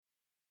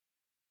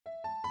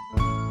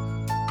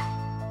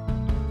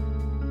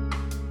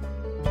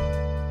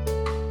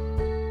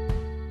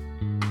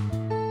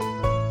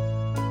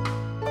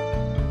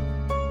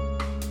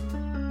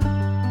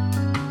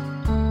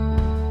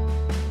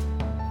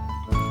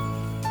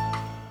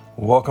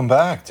Welcome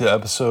back to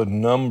episode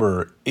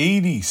number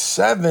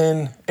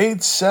 87,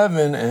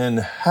 and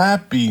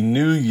Happy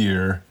New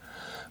Year.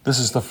 This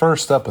is the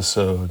first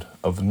episode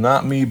of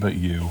Not Me But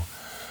You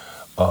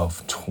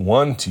of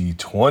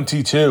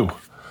 2022.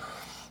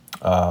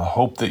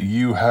 Hope that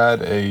you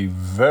had a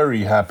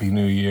very happy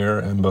New Year,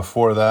 and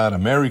before that, a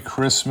Merry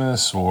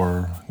Christmas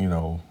or,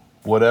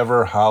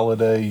 whatever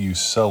holiday you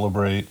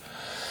celebrate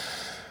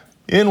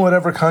in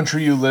whatever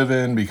country you live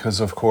in,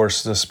 because of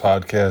course this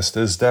podcast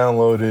is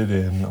downloaded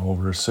in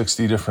over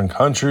 60 different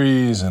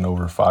countries and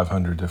over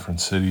 500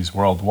 different cities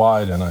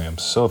worldwide, and I am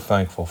so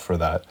thankful for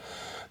that.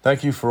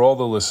 Thank you for all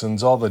the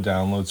listens, all the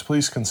downloads.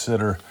 Please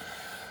consider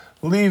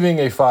leaving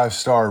a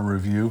 5-star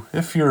review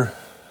if you're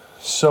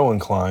so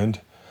inclined,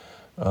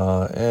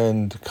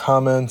 and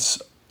comments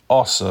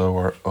also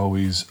are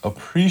always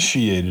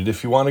appreciated.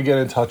 If you want to get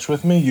in touch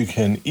with me, you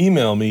can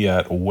email me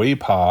at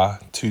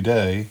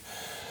waypatoday.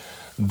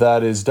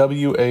 That is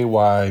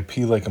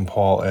WAYP like in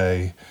Paul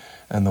A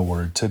and the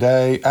word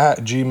today at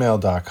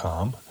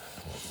gmail.com.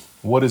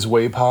 What is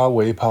WAPA?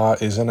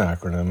 WAPA is an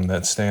acronym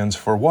that stands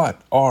for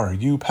What Are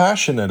You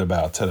Passionate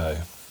About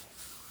Today?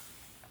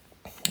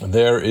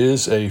 There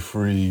is a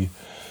free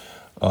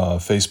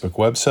Facebook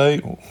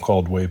website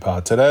called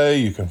WAPA Today.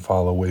 You can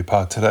follow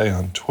WAPA Today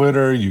on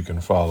Twitter. You can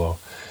go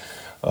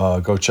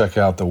check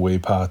out the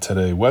WAPA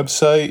Today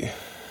website,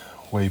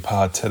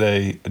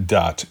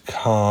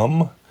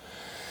 wapatoday.com.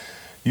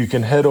 You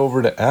can head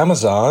over to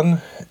Amazon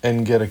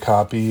and get a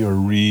copy or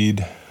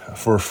read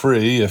for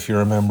free if you're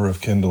a member of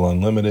Kindle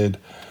Unlimited.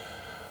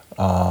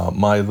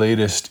 My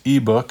latest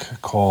ebook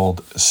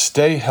called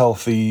Stay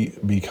Healthy,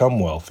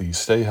 Become Wealthy.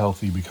 Stay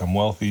Healthy, Become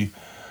Wealthy.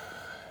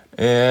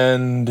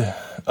 And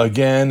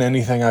again,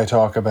 anything I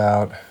talk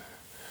about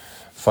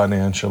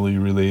financially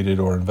related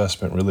or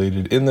investment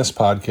related in this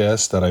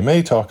podcast that I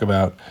may talk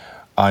about,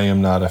 I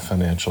am not a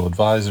financial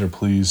advisor.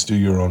 Please do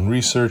your own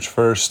research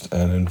first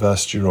and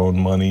invest your own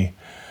money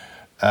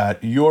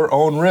at your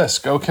own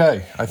risk.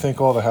 Okay, I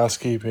think all the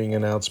housekeeping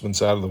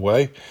announcements out of the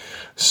way.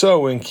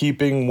 So in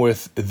keeping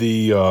with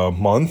the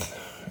month,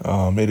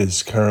 it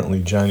is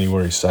currently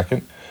January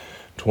 2nd,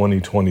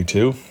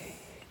 2022.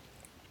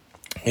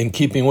 In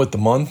keeping with the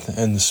month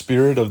and the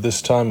spirit of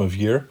this time of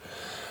year,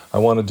 I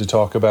wanted to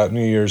talk about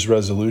New Year's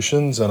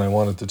resolutions, and I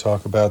wanted to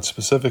talk about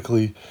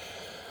specifically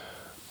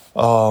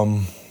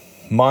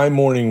my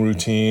morning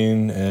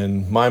routine.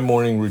 And my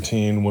morning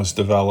routine was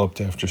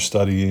developed after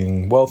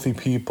studying wealthy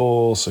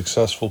people,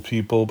 successful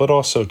people, but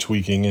also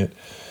tweaking it,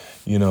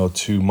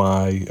 to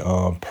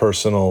my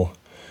personal,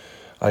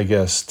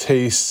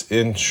 tastes,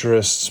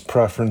 interests,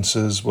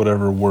 preferences,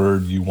 whatever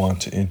word you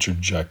want to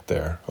interject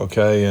there.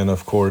 Okay. And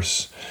of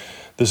course,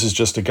 this is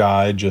just a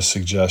guide, just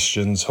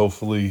suggestions.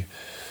 Hopefully,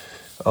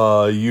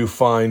 you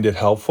find it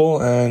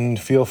helpful, and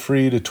feel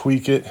free to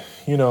tweak it,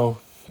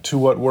 to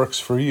what works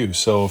for you.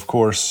 So, of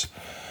course,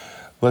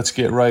 let's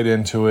get right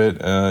into it.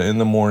 In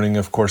the morning,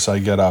 of course, I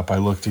get up. I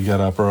look to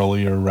get up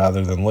earlier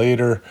rather than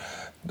later.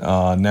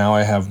 Now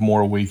I have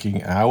more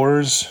waking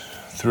hours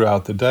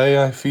throughout the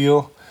day, I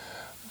feel.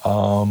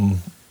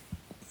 And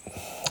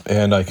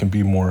I can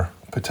be more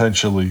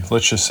potentially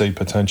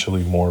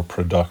more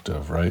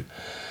productive, right?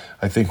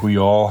 I think we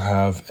all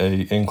have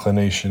a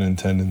inclination and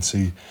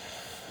tendency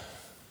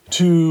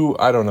to,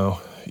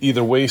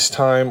 either waste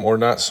time or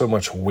not so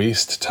much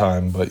waste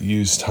time, but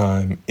use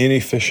time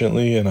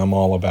inefficiently. And I'm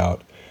all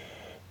about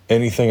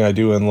anything I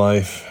do in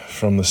life,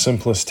 from the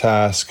simplest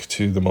task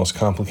to the most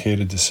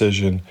complicated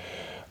decision.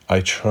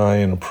 I try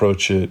and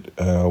approach it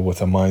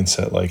with a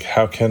mindset like,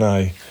 how can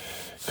I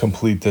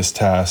complete this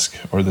task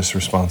or this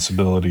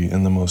responsibility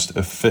in the most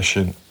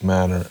efficient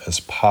manner as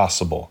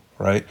possible,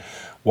 right?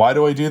 Why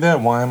do I do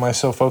that? Why am I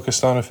so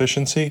focused on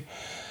efficiency?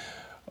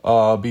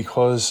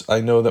 Because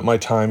I know that my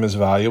time is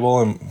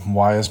valuable. And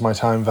why is my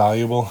time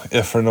valuable?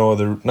 If for no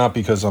other, not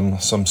because I'm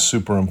some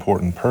super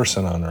important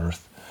person on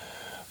earth,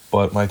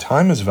 but my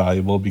time is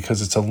valuable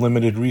because it's a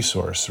limited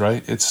resource,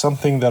 right? It's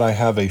something that I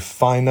have a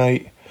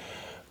finite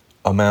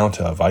amount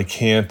of. I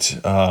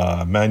can't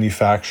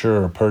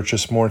manufacture or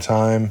purchase more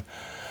time.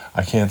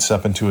 I can't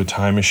step into a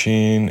time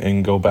machine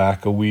and go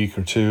back a week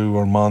or two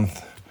or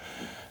month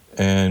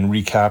and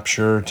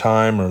recapture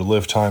time or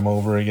live time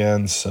over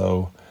again.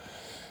 So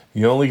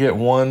you only get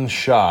one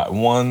shot,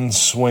 one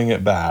swing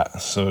at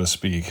bat, so to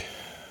speak.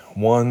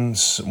 One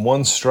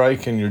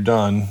strike and you're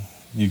done.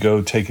 You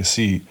go take a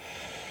seat.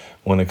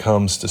 When it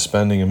comes to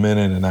spending a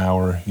minute, an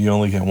hour, you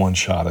only get one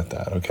shot at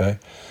that, okay?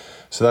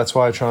 So that's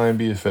why I try and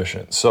be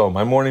efficient. So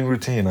my morning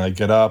routine, I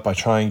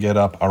try and get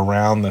up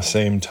around the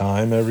same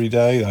time every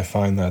day. I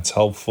find that's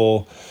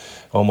helpful.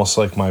 Almost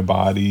like my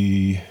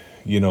body,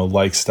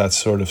 likes that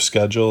sort of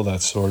schedule,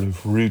 that sort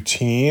of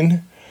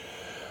routine.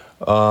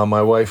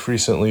 My wife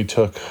recently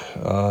took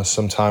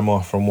some time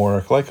off from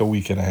work, like a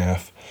week and a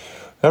half.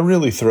 That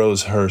really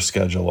throws her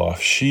schedule off.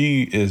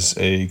 She is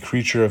a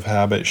creature of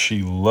habit.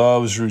 She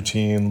loves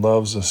routine,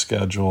 loves a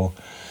schedule,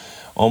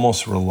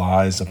 almost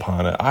relies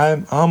upon it.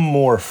 I'm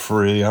more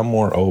free. I'm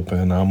more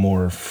open. I'm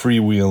more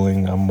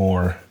freewheeling. I'm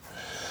more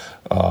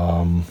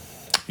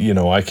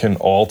I can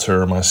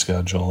alter my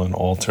schedule and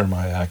alter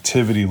my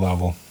activity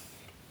level,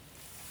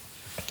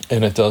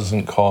 and it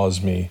doesn't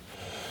cause me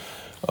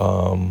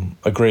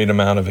a great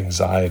amount of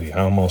anxiety.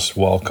 I almost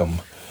welcome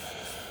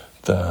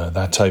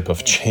that type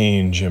of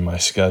change in my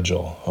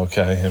schedule,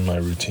 okay, in my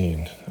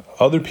routine.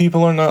 Other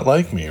people are not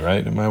like me,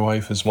 right? And my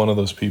wife is one of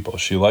those people.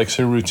 She likes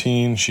her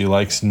routine. She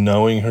likes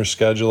knowing her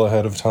schedule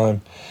ahead of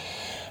time,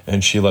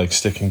 and she likes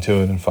sticking to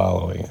it and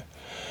following it.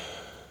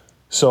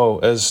 So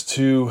as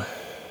to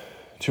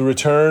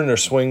return or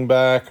swing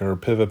back or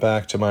pivot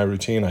back to my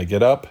routine, I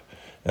get up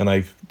and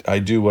I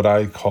do what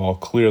I call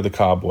clear the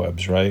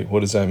cobwebs, right? What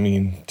does that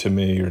mean to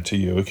me or to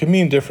you? It can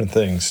mean different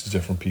things to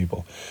different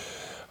people.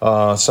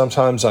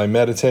 Sometimes I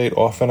meditate.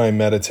 Often I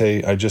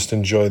meditate. I just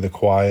enjoy the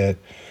quiet.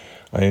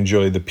 I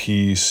enjoy the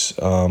peace.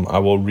 I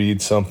will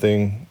read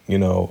something,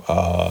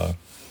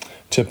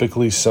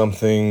 typically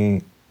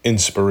something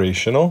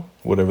inspirational,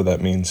 whatever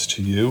that means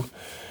to you.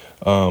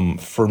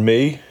 For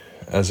me,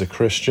 as a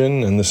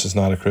Christian, and this is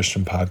not a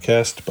Christian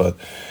podcast, but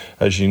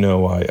as you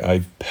know,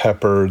 I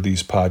pepper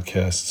these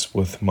podcasts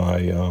with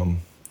my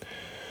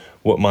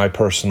what my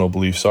personal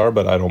beliefs are,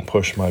 but I don't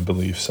push my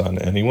beliefs on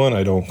anyone.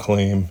 I don't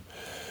claim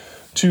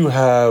to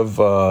have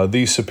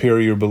the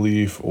superior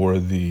belief or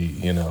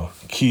the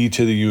key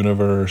to the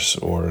universe,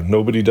 or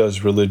nobody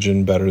does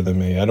religion better than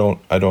me. I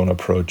don't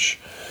approach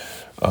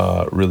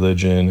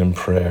religion and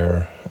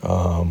prayer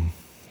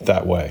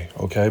that way,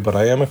 okay? But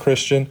I am a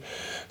Christian,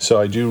 so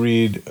I do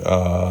read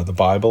the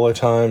Bible at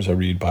times. I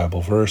read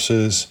Bible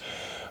verses.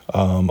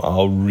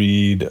 I'll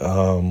read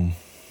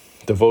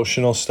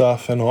devotional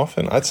stuff, and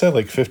often, I'd say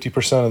like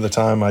 50% of the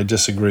time, I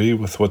disagree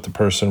with what the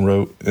person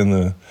wrote in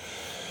the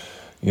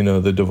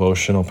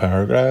devotional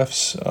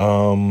paragraphs,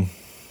 because,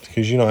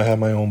 I have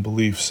my own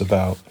beliefs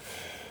about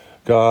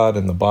God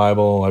and the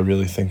Bible. I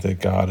really think that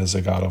God is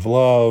a God of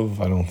love.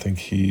 I don't think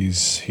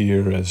he's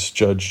here as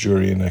judge,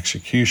 jury, and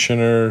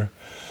executioner.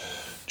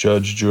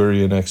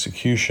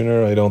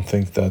 I don't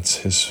think that's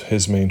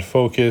his main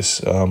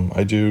focus.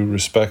 I do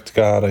respect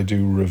God. I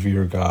do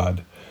revere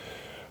God.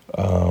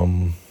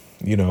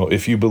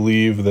 If you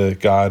believe that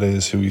God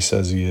is who he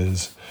says he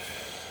is,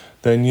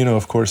 then,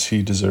 of course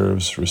he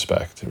deserves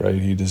respect, right?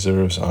 He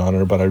deserves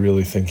honor, but I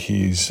really think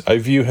I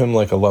view him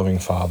like a loving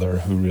father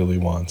who really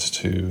wants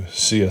to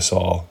see us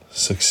all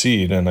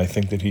succeed. And I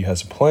think that he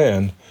has a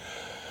plan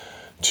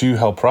to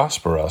help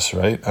prosper us,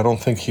 right? I don't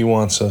think he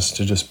wants us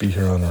to just be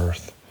here on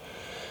earth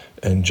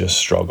and just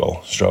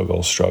struggle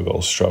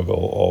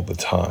all the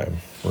time,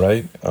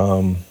 right?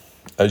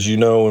 As you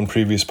know, in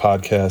previous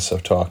podcasts,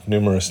 I've talked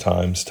numerous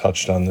times,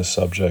 touched on this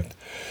subject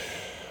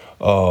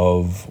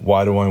of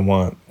why do I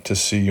want to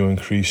see you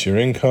increase your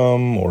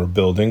income or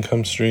build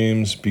income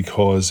streams?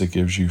 Because it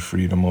gives you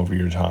freedom over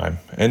your time.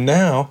 And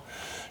now,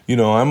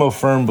 I'm a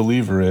firm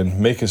believer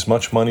in make as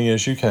much money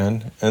as you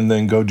can and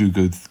then go do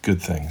good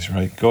things,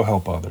 right? Go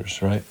help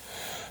others, right?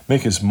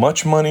 Make as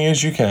much money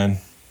as you can,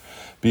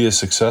 be a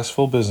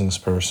successful business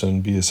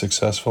person, be a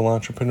successful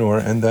entrepreneur,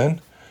 and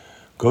then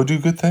go do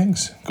good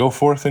things. Go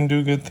forth and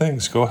do good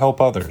things. Go help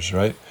others,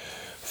 right?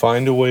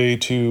 Find a way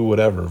to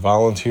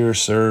volunteer,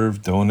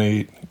 serve,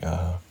 donate,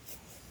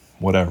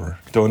 whatever.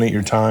 Donate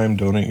your time,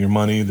 donate your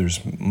money. There's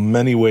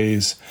many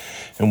ways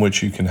in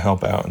which you can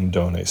help out and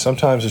donate.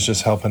 Sometimes it's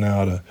just helping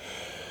out a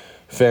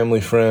family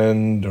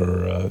friend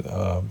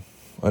or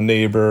a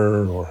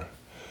neighbor or,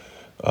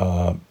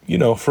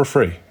 for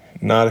free.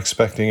 Not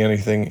expecting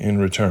anything in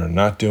return.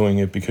 Not doing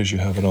it because you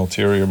have an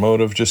ulterior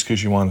motive, just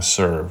because you want to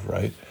serve,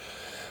 right?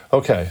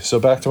 Okay, so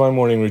back to my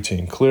morning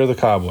routine. Clear the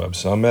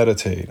cobwebs. I'll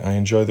meditate. I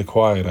enjoy the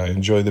quiet. I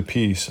enjoy the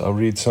peace. I'll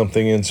read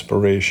something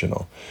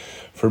inspirational.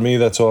 For me,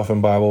 that's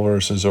often Bible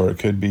verses, or it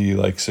could be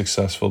like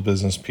successful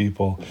business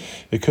people.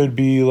 It could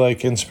be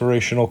like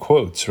inspirational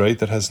quotes, right?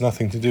 That has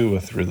nothing to do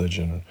with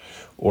religion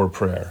or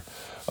prayer.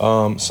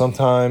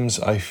 Sometimes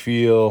I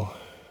feel,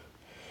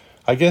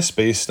 I guess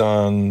based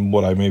on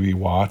what I maybe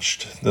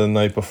watched the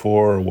night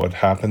before or what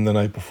happened the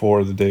night before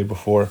or the day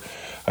before,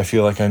 I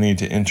feel like I need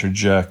to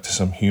interject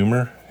some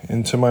humor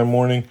into my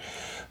morning.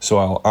 So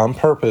I'll on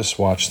purpose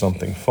watch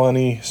something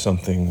funny,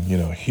 something,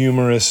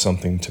 humorous,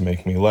 something to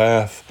make me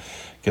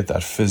laugh, get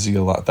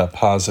that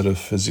positive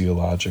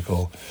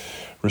physiological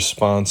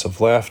response of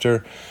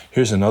laughter.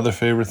 Here's another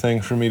favorite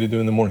thing for me to do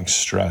in the morning: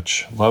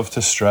 stretch. Love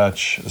to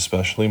stretch,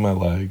 especially my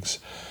legs.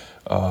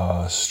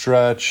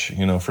 Stretch,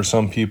 for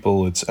some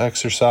people it's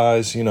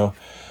exercise,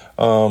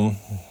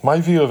 my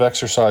view of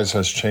exercise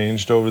has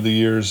changed over the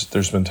years.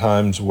 There's been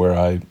times where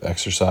I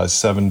exercise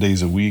 7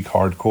 days a week,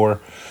 hardcore.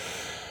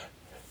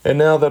 And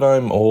now that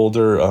I'm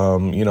older,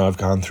 I've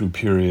gone through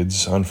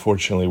periods,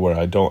 unfortunately, where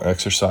I don't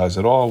exercise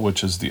at all,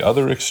 which is the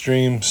other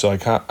extreme. So I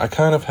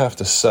kind of have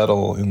to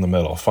settle in the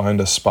middle, find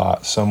a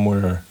spot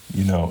somewhere,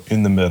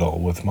 in the middle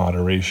with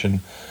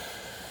moderation.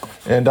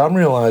 And I'm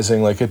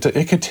realizing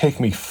it could take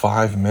me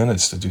 5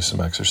 minutes to do some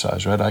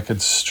exercise, right? I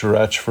could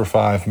stretch for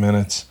 5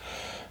 minutes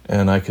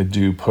and I could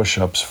do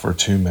push-ups for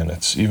 2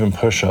 minutes, even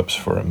push-ups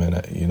for a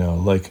minute,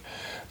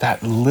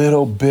 that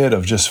little bit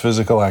of just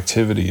physical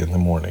activity in the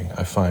morning,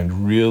 I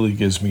find really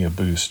gives me a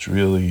boost,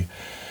 really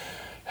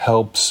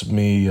helps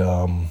me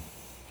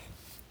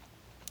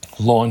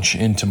launch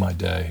into my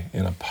day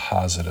in a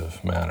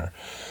positive manner.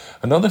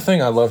 Another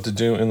thing I love to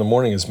do in the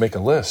morning is make a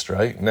list,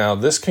 right? Now,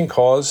 this can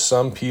cause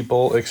some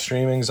people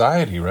extreme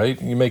anxiety,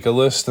 right? You make a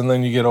list and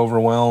then you get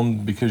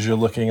overwhelmed because you're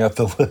looking at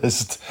the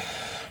list.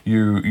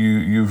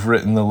 You've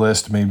written the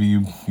list. Maybe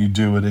you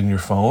do it in your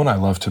phone. I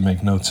love to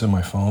make notes in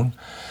my phone.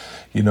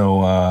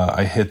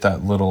 I hit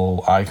that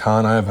little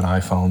icon. I have an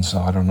iPhone, so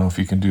I don't know if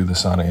you can do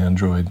this on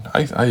Android.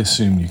 I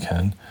assume you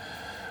can.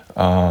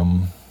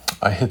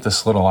 I hit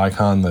this little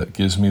icon that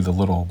gives me the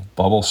little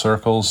bubble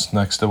circles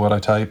next to what I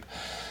type.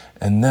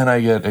 And then I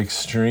get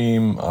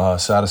extreme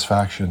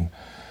satisfaction,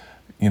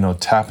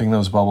 tapping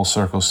those bubble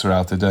circles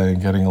throughout the day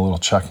and getting a little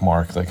check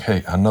mark. Like,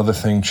 hey, another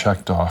thing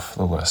checked off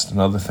the list,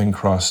 another thing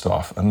crossed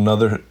off,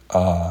 another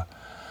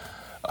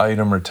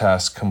item or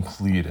task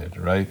completed,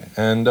 right?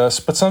 And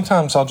but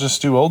sometimes I'll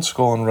just do old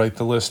school and write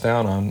the list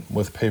down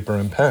with paper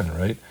and pen,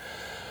 right?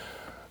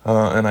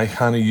 And I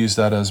kind of use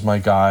that as my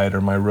guide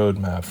or my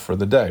roadmap for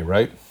the day,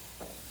 right?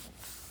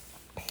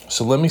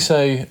 So let me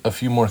say a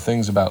few more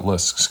things about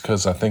lists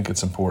because I think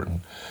it's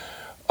important.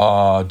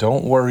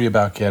 Don't worry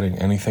about getting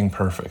anything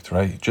perfect,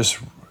 right? Just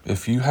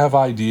if you have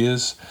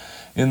ideas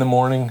in the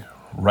morning,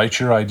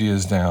 write your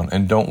ideas down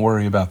and don't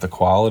worry about the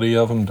quality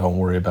of them. Don't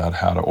worry about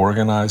how to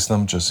organize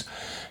them. Just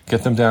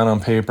get them down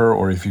on paper,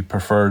 or if you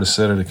prefer to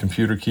sit at a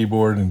computer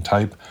keyboard and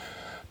type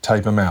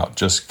them out.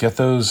 Just get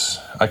those.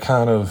 I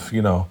kind of,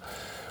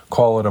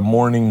 call it a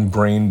morning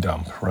brain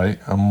dump, right?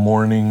 A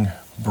morning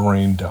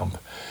brain dump.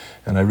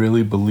 And I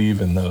really believe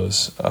in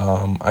those.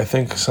 I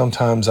think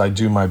sometimes I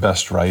do my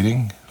best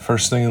writing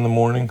first thing in the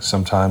morning.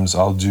 Sometimes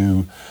I'll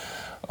do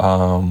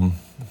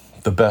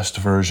the best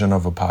version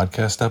of a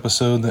podcast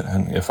episode.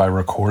 And if I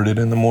record it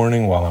in the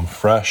morning while I'm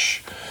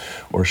fresh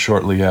or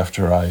shortly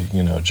after I,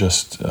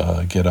 just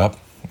get up,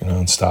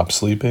 and stop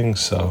sleeping.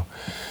 So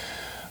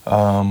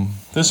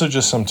these are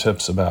just some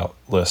tips about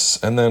lists.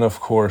 And then,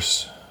 of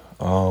course,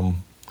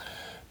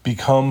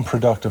 become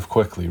productive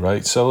quickly,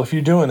 right? So if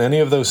you're doing any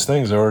of those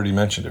things I already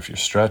mentioned, if you're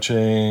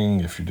stretching,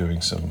 if you're doing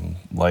some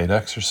light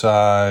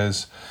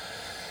exercise,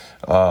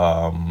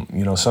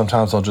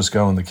 sometimes I'll just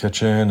go in the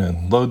kitchen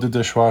and load the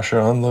dishwasher,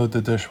 unload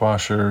the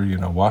dishwasher,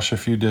 wash a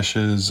few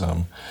dishes,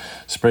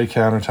 spray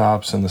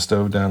countertops and the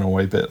stove down and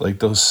wipe it. Like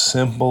those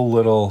simple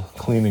little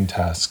cleaning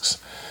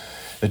tasks.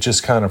 It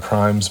just kind of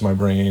primes my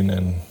brain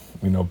and,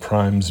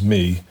 primes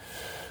me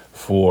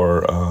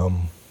for,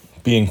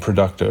 being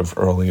productive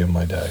early in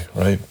my day,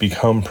 right?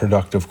 Become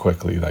productive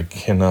quickly. I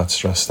cannot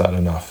stress that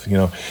enough.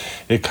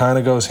 It kind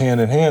of goes hand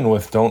in hand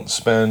with don't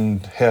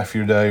spend half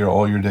your day or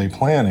all your day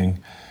planning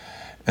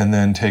and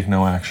then take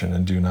no action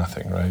and do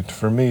nothing, right?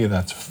 For me,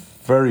 that's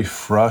very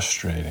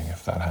frustrating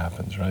if that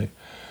happens, right?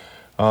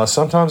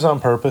 Sometimes on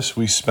purpose,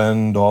 we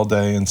spend all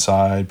day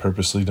inside,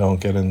 purposely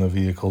don't get in the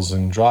vehicles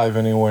and drive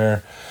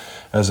anywhere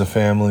as a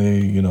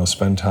family,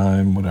 spend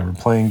time, whatever,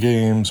 playing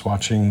games,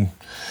 watching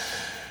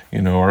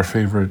our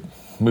favorite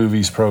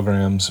movies,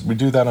 programs. We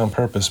do that on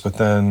purpose, but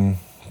then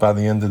by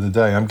the end of the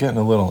day, I'm getting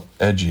a little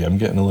edgy. I'm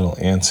getting a little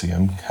antsy.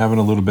 I'm having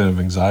a little bit of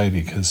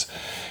anxiety because,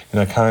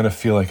 I kind of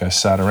feel like I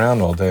sat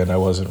around all day and I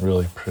wasn't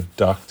really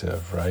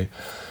productive, right?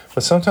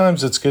 But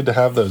sometimes it's good to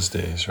have those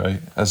days, right?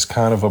 As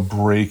kind of a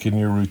break in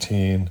your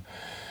routine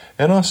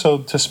and also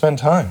to spend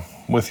time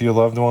with your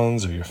loved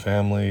ones or your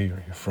family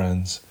or your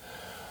friends.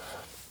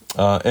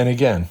 And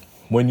again,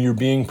 when you're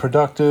being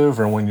productive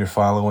or when you're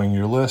following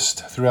your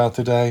list throughout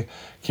the day,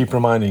 keep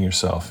reminding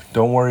yourself,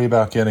 don't worry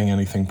about getting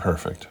anything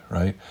perfect,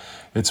 right?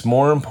 It's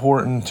more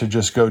important to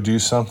just go do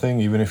something,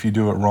 even if you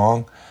do it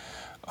wrong.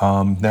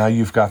 Now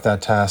you've got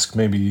that task,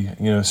 maybe,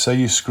 say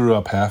you screw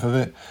up half of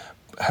it,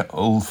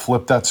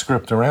 flip that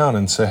script around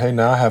and say, hey,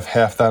 now I have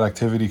half that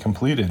activity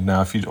completed.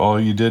 Now, if all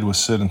you did was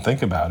sit and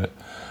think about it,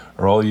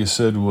 or all you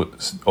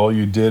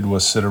did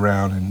was sit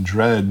around and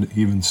dread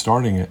even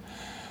starting it,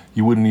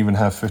 you wouldn't even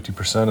have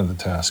 50% of the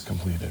task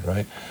completed,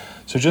 right?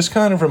 So just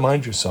kind of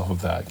remind yourself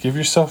of that. Give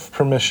yourself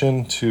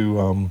permission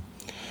to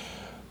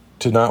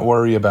not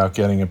worry about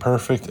getting it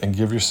perfect, and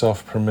give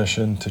yourself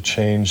permission to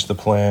change the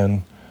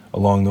plan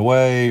along the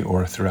way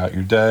or throughout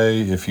your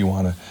day. If you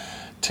want to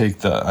take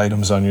the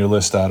items on your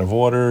list out of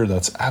order,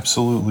 that's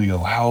absolutely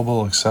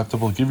allowable,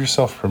 acceptable. Give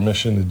yourself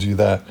permission to do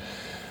that.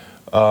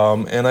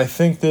 And I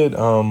think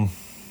that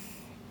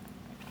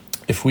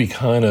if we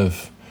kind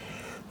of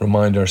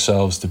remind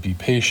ourselves to be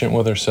patient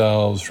with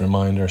ourselves,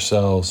 remind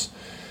ourselves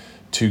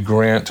to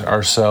grant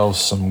ourselves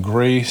some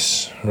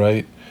grace,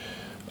 right?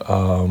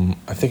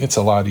 I think it's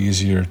a lot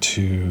easier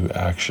to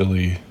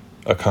actually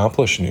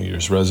accomplish New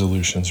Year's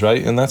resolutions,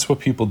 right? And that's what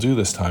people do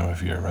this time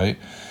of year, right?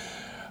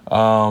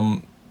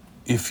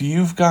 If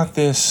you've got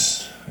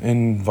this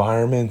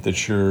environment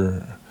that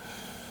you're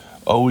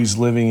always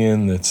living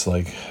in that's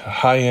like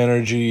high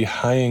energy,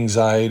 high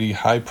anxiety,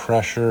 high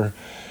pressure,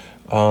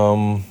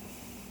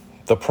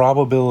 the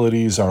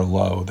probabilities are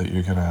low that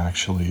you're going to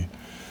actually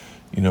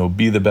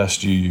be the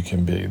best you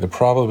can be. The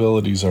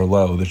probabilities are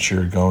low that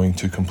you're going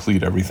to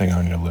complete everything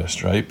on your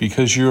list, right?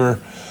 Because you're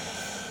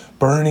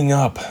burning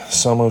up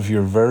some of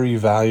your very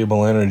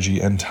valuable energy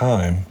and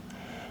time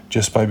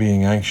just by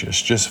being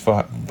anxious, just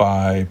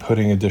by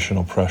putting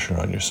additional pressure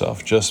on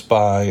yourself, just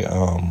by,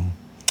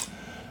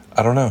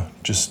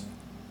 just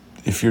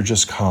if you're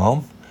just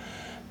calm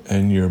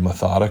and you're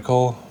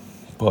methodical,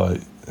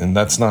 and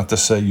that's not to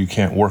say you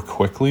can't work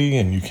quickly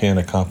and you can't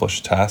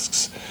accomplish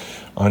tasks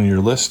on your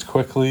list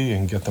quickly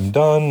and get them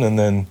done and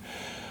then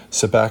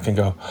sit back and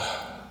go,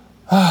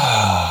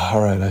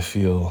 all right, I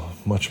feel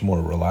much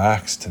more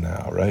relaxed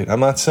now, right? I'm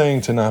not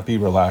saying to not be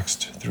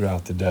relaxed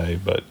throughout the day,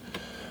 but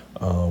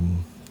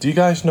do you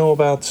guys know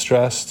about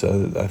stress?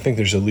 I think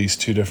there's at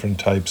least 2 different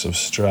types of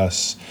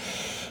stress.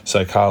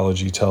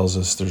 Psychology tells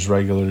us there's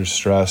regular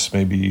stress,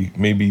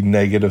 maybe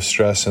negative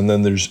stress, and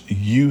then there's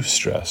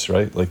eustress,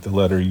 right? Like the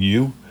letter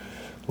U,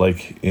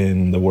 like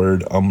in the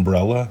word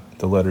umbrella,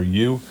 the letter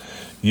U.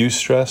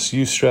 Eustress.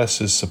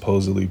 Eustress is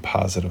supposedly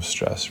positive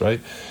stress, right?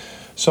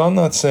 So I'm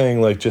not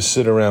saying like just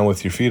sit around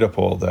with your feet up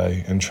all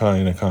day and try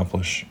and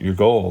accomplish your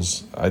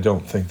goals. I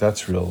don't think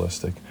that's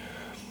realistic.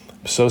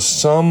 So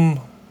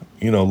some,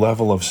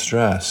 level of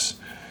stress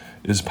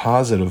is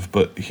positive,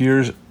 but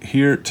here's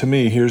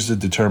the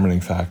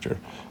determining factor.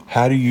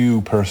 How do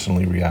you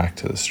personally react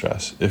to the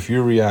stress? If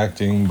you're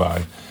reacting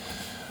by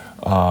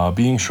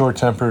being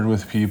short-tempered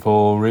with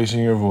people,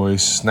 raising your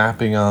voice,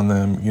 snapping on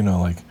them,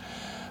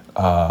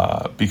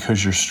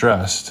 because you're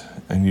stressed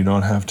and you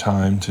don't have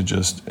time to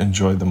just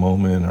enjoy the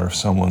moment, or if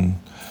someone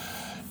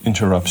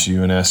interrupts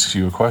you and asks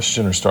you a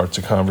question or starts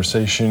a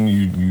conversation,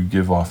 you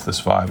give off this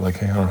vibe like,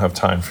 hey, I don't have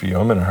time for you.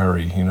 I'm in a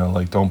hurry,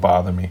 don't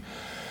bother me.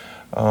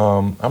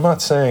 I'm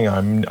not saying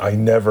I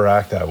never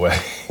act that way.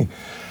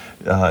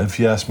 If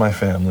you ask my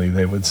family,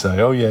 they would say,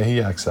 oh yeah,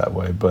 he acts that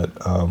way. But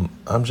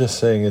I'm just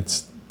saying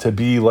it's to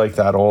be like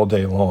that all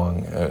day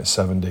long,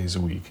 7 days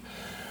a week.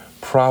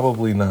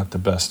 Probably not the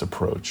best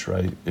approach,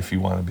 right? If you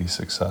want to be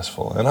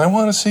successful. And I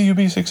want to see you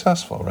be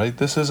successful, right?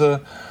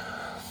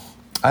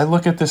 I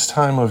look at this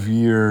time of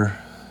year,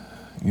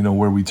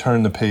 where we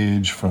turn the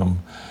page from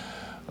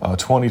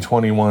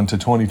 2021 to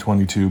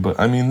 2022. But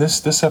I mean,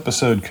 this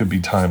episode could be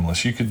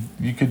timeless. You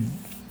could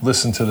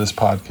listen to this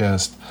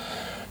podcast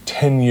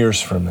 10 years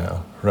from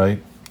now,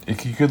 right?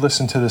 You could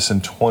listen to this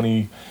in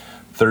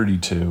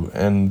 2032,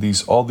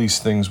 and all these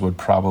things would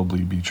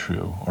probably be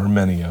true, or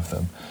many of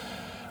them.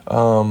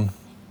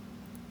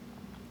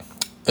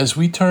 As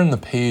we turn the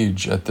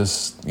page at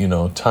this,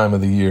 time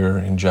of the year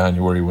in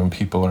January, when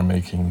people are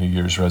making New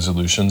Year's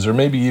resolutions, or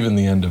maybe even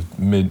the end of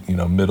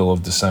middle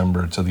of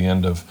December to the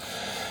end of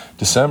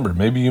December,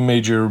 maybe you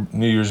made your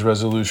New Year's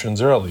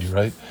resolutions early,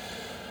 right?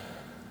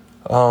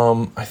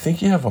 I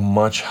think you have a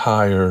much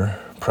higher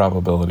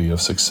probability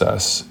of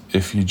success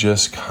if you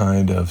just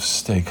kind of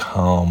stay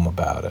calm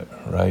about it,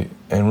 right?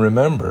 And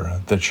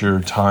remember that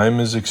your time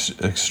is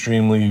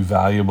extremely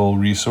valuable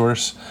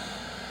resource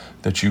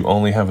that you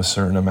only have a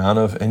certain amount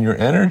of, and your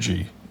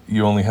energy,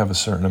 you only have a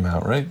certain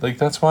amount, right? Like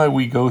that's why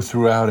we go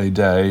throughout a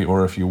day,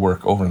 or if you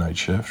work overnight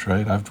shift,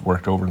 right? I've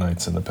worked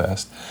overnights in the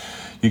past.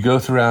 You go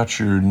throughout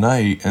your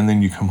night and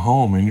then you come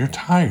home and you're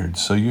tired.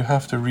 So you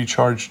have to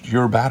recharge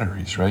your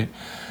batteries, right?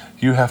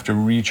 You have to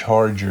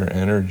recharge your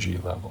energy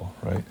level,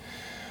 right?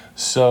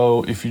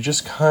 So if you're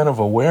just kind of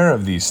aware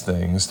of these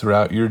things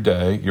throughout your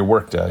day, your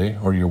work day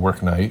or your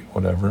work night,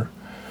 whatever,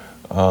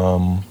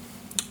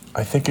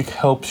 I think it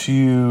helps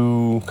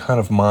you kind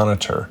of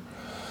monitor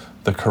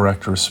the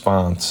correct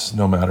response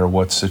no matter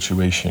what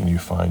situation you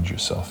find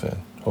yourself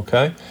in,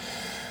 okay?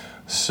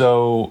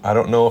 So I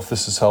don't know if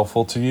this is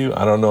helpful to you.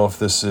 I don't know if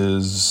this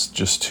is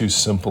just too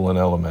simple and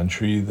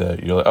elementary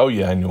that you're like, oh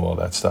yeah, I knew all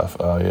that stuff.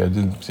 Art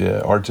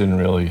didn't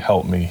really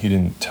help me. He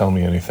didn't tell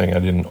me anything I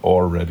didn't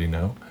already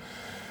know.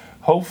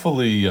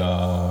 Hopefully,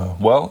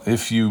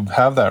 if you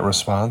have that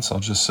response, I'll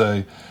just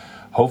say,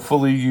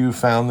 hopefully you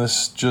found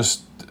this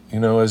just,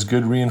 as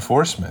good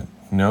reinforcement,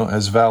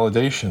 as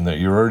validation that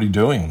you're already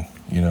doing,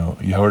 you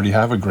already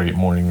have a great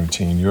morning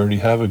routine. You already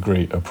have a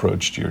great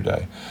approach to your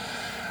day.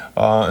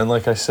 And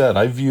like I said,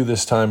 I view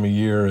this time of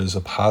year as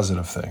a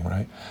positive thing,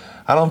 right?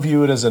 I don't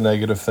view it as a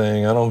negative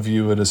thing. I don't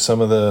view it as some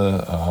of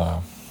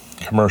the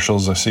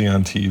commercials I see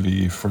on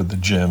TV for the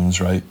gyms,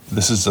 right?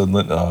 This is a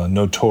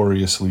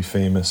notoriously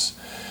famous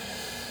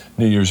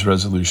New Year's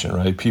resolution,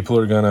 right? People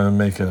are going to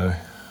make a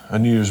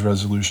New Year's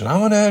resolution. I'm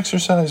going to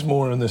exercise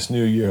more in this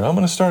new year. I'm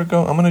going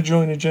to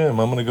join a gym.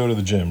 I'm going to go to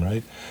the gym,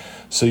 right?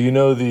 So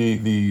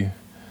the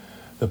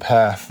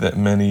path that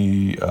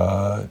many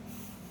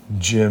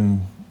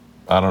gym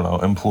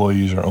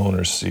employees or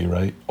owners see,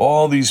 right?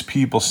 All these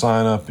people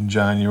sign up in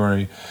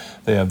January.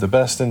 They have the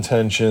best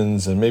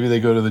intentions, and maybe they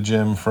go to the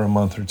gym for a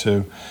month or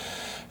two.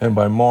 And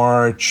by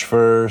March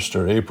 1st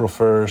or April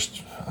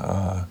 1st,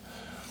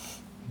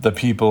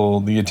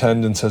 the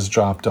attendance has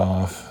dropped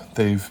off.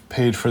 they've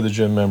paid for the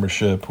gym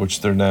membership,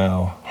 which they're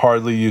now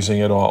hardly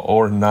using at all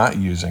or not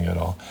using at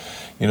all.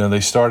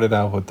 They started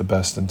out with the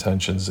best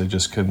intentions. They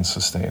just couldn't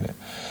sustain it.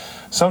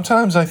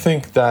 Sometimes I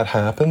think that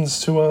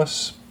happens to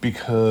us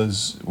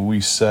because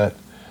we set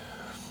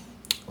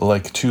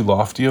like too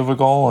lofty of a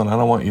goal, and I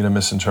don't want you to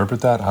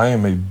misinterpret that. I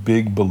am a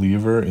big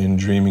believer in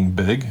dreaming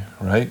big,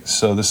 right?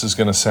 So this is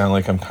going to sound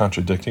like I'm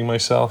contradicting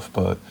myself,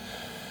 but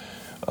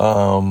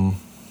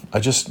I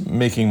just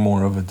making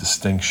more of a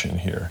distinction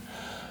here.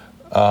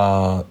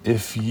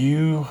 If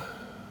you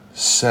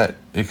set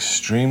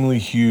extremely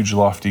huge,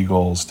 lofty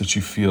goals that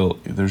you feel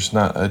there's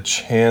not a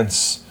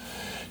chance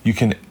you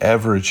can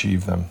ever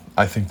achieve them,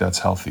 I think that's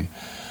healthy.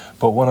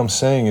 But what I'm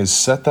saying is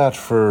set that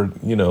for,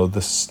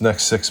 this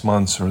next 6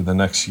 months or the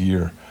next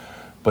year.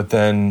 But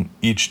then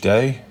each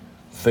day,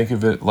 think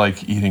of it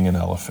like eating an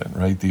elephant,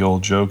 right? The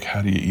old joke,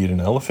 how do you eat an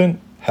elephant?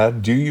 How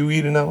do you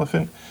eat an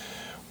elephant?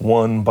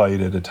 One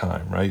bite at a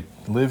time, right?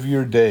 Live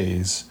your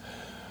days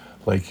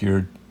like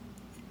you're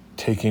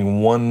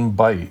taking one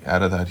bite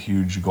out of that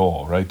huge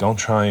goal, right? Don't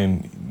try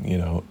and,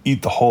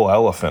 eat the whole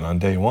elephant on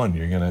day one.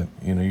 You're going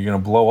to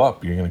blow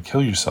up. You're going to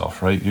kill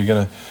yourself, right? You're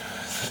going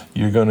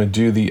to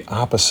do the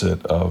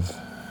opposite of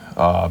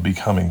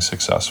becoming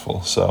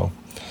successful. So,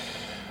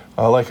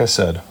 like I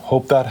said,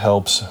 hope that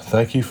helps.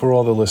 Thank you for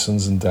all the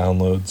listens and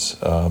downloads.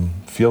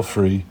 Feel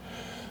free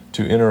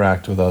to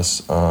interact with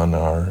us on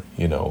our,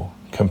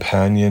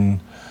 companion,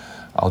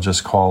 I'll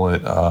just call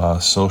it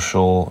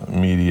social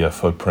media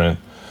footprint.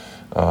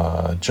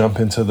 Jump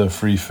into the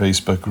free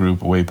Facebook group,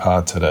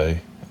 WayPod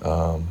Today.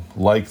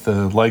 Like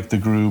the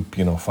group,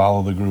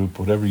 follow the group,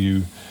 whatever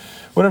you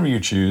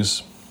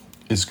choose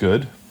is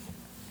good.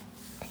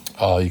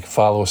 You can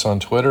follow us on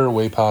Twitter,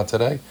 WayPod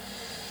Today.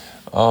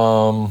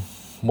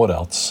 What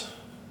else?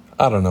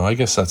 I don't know. I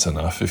guess that's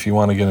enough. If you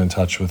want to get in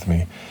touch with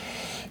me,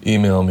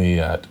 email me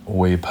at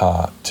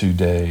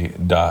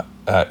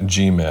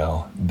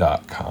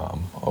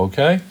waypodtoday@gmail.com.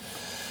 Okay?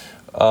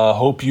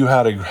 Hope you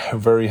had a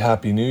very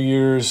happy New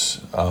Year's.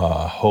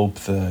 Hope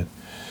that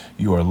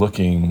you are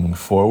looking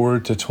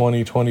forward to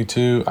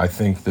 2022. I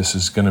think this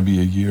is going to be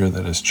a year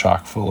that is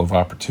chock full of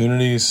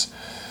opportunities.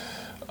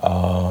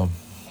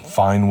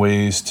 Find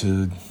ways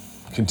to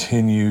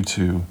continue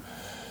to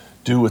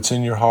do what's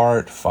in your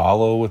heart,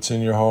 follow what's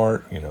in your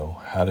heart.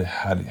 How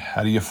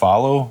do you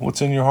follow what's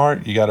in your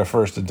heart? You got to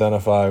first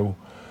identify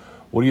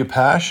what are you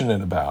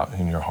passionate about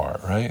in your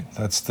heart, right?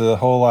 That's the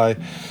whole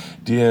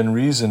idea and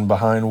reason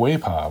behind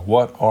WayPod.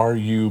 What are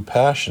you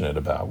passionate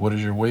about? What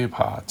is your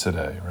WayPod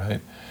today,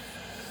 right?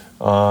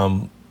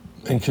 And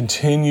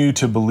continue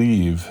to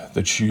believe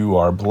that you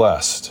are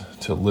blessed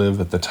to live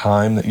at the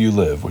time that you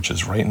live, which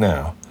is right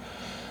now,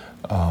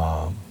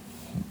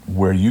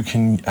 where you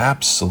can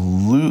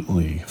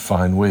absolutely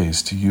find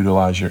ways to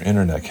utilize your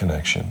internet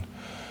connection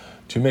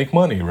to make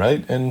money,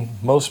 right? And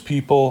most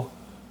people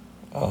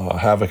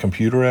have a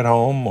computer at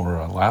home or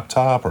a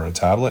laptop or a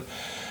tablet.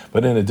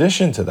 But in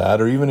addition to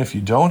that, or even if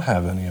you don't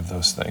have any of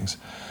those things,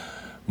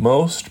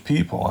 most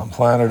people on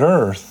planet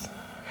Earth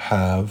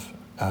have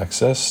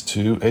access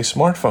to a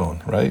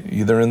smartphone, right?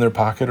 Either in their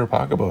pocket or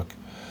pocketbook.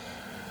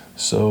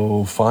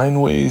 So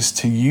find ways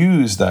to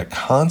use that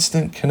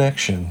constant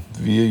connection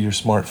via your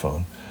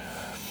smartphone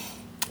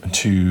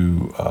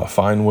to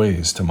find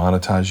ways to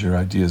monetize your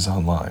ideas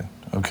online,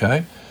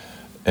 okay?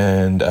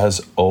 And as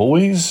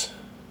always,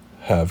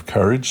 have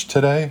courage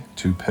today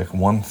to pick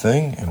one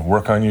thing and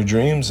work on your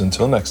dreams.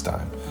 Until next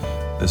time,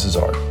 this is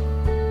Art.